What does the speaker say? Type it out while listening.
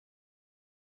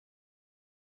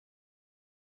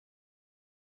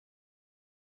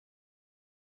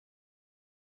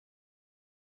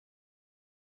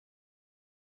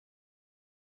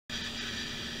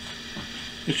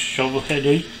This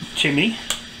shovel-headed Timmy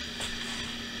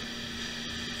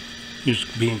is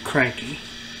being cranky.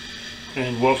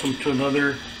 And welcome to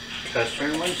another Cast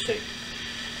Iron Wednesday.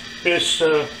 This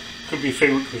could be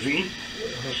favorite cuisine.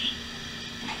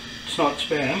 It's not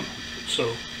spam.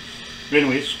 So,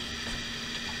 anyways,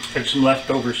 had some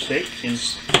leftover steak, and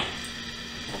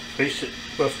face it,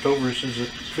 leftovers is a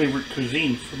favorite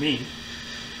cuisine for me.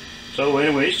 So,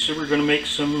 anyways, so we're going to make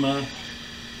some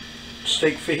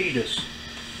steak fajitas.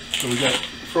 So we got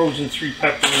frozen 3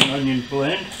 pepper and onion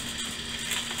blend,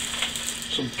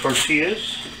 some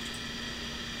tortillas,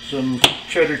 some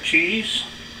cheddar cheese,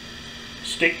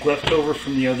 steak left over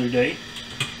from the other day,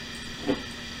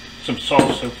 some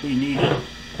salsa if we need it,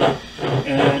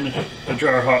 and a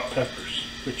jar of hot peppers,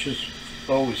 which is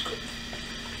always good.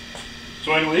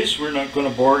 So anyways, we're not going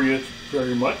to bore you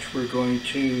very much. We're going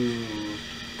to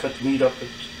cut the meat up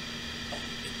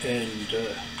and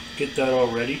get that all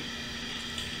ready.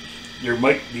 There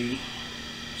might be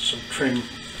some trim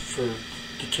for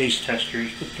the taste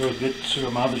testers, but there'll get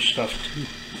some other stuff too.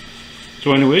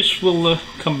 So anyways, we'll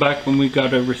come back when we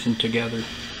got everything together.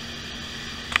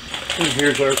 And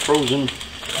here's our frozen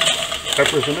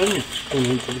peppers and onions going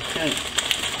into the pan.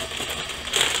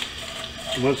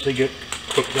 And once they get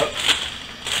cooked up,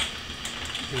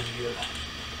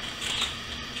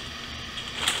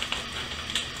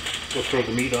 we'll throw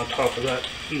the meat on top of that,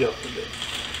 heat up a bit.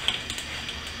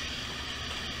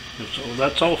 And so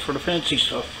that's all for the fancy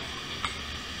stuff.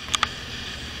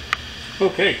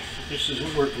 Okay, this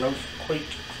isn't working out quite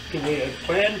the way I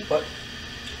planned, but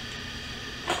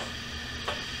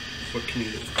what can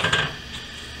you do?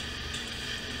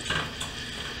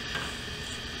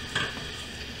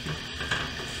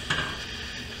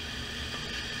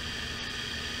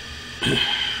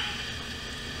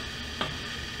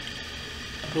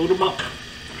 Load them up.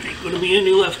 There ain't going to be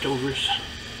any leftovers.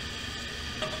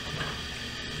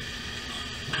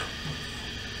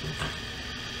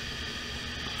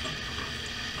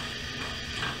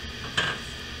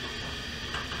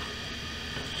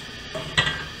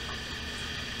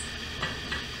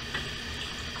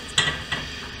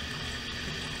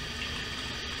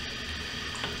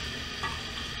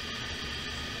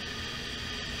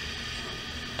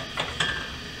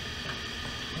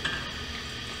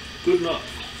 Good enough.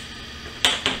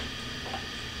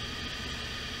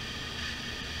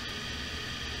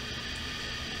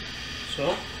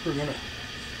 So we're going to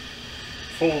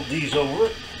fold these over.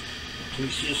 Can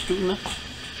you see us doing that?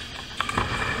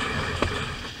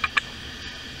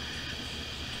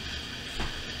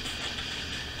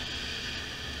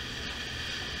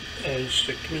 And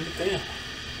stick them in the pan.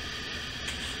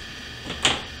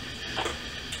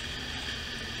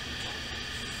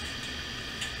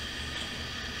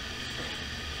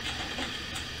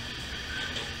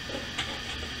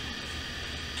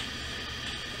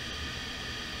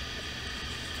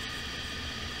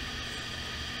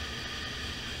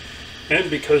 And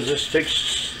because this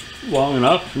takes long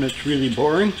enough and it's really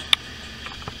boring,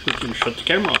 we can shut the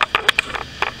camera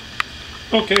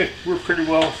off. Okay, we're pretty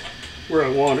well where I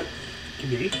want it to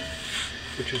be,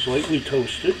 which is lightly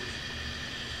toasted.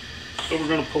 So we're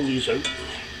going to pull these out.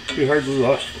 We hardly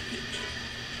lost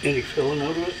any filling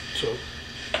out of it, so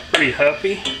pretty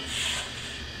happy.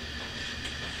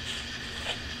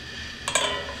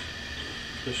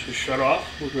 This is shut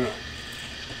off. We're going to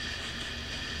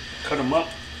cut them up.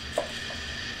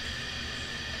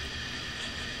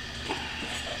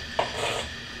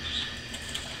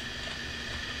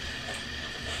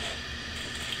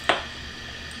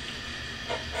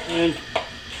 And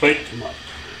plate them up.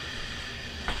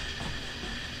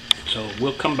 So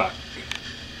we'll come back.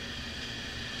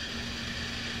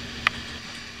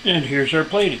 And here's our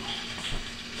plating.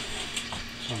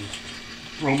 Some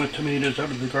Roma tomatoes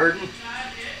out of the garden.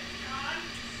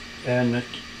 And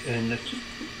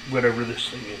whatever this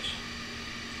thing is.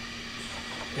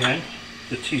 And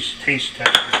the taste tester.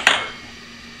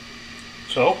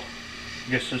 So,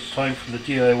 I guess it's time for the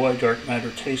DIY dark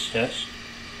matter taste test.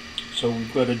 So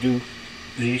we've got to do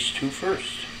these two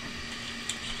first.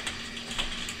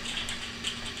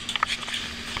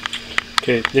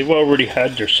 Okay, they've already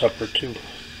had their supper too.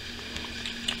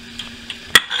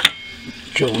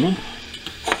 Jonah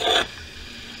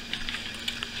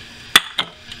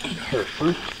and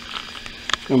Harper,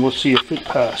 and we'll see if it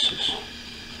passes.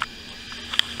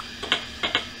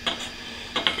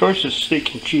 Of course, it's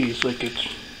steak and cheese, like it's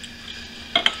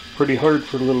pretty hard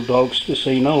for little dogs to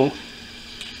say no.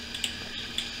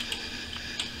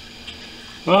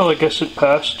 Well, I guess it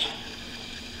passed.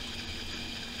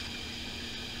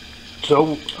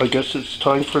 So, I guess it's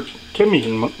time for Timmy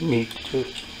and me to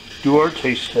do our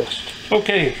taste test.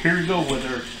 Okay, here we go with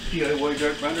our DIY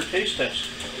dark blender taste test.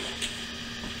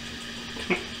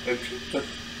 I've got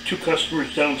 2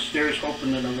 customers downstairs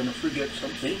hoping that I'm going to forget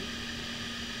something.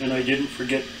 And I didn't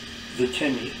forget the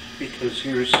Timmy, because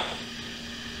here's some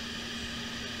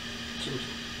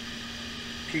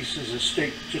pieces of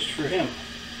steak just for him.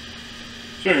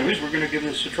 So anyways, we're going to give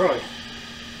this a try.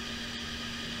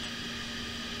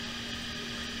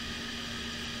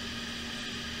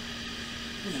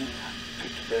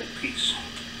 Picked a bad piece.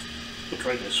 We'll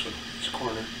try this one. It's a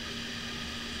corner.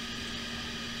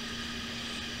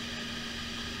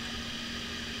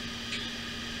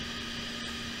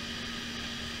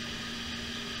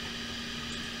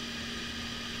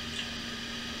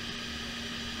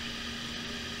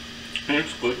 And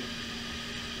it's good.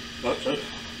 Lots of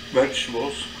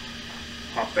vegetables,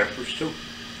 hot peppers too.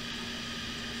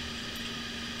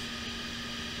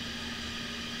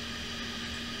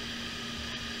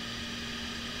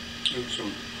 And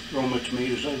some Roma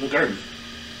tomatoes out of the garden.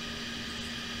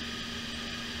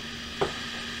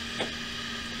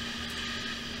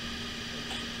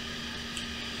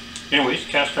 Anyways,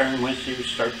 Cast Iron Wednesday was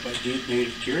started by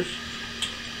Native Tears.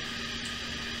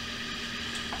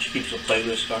 She keeps a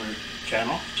playlist on her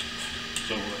channel,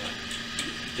 so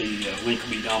the link will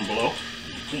be down below.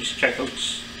 Please check out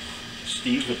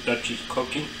Steve with Dutchie's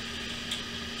Cooking,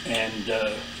 and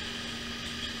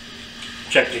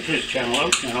check his channel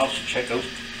out, and also check out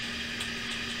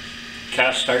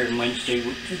Cast Iron Wednesday,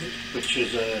 which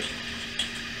is a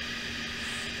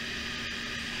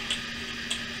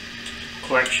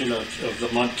collection of the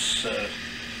month's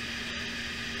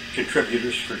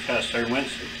contributors for Cast Iron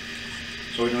Wednesday.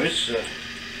 So anyways,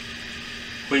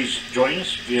 please join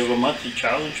us. We have a monthly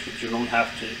challenge, but you don't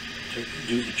have to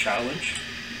do the challenge.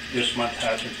 This month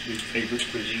happens to be favorite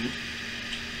cuisine,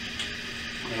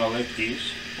 and I like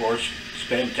these, or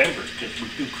Spam-Timber, because we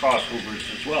do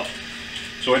crossovers as well.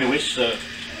 So anyways,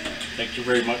 thank you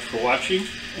very much for watching,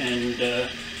 and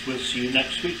we'll see you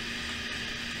next week.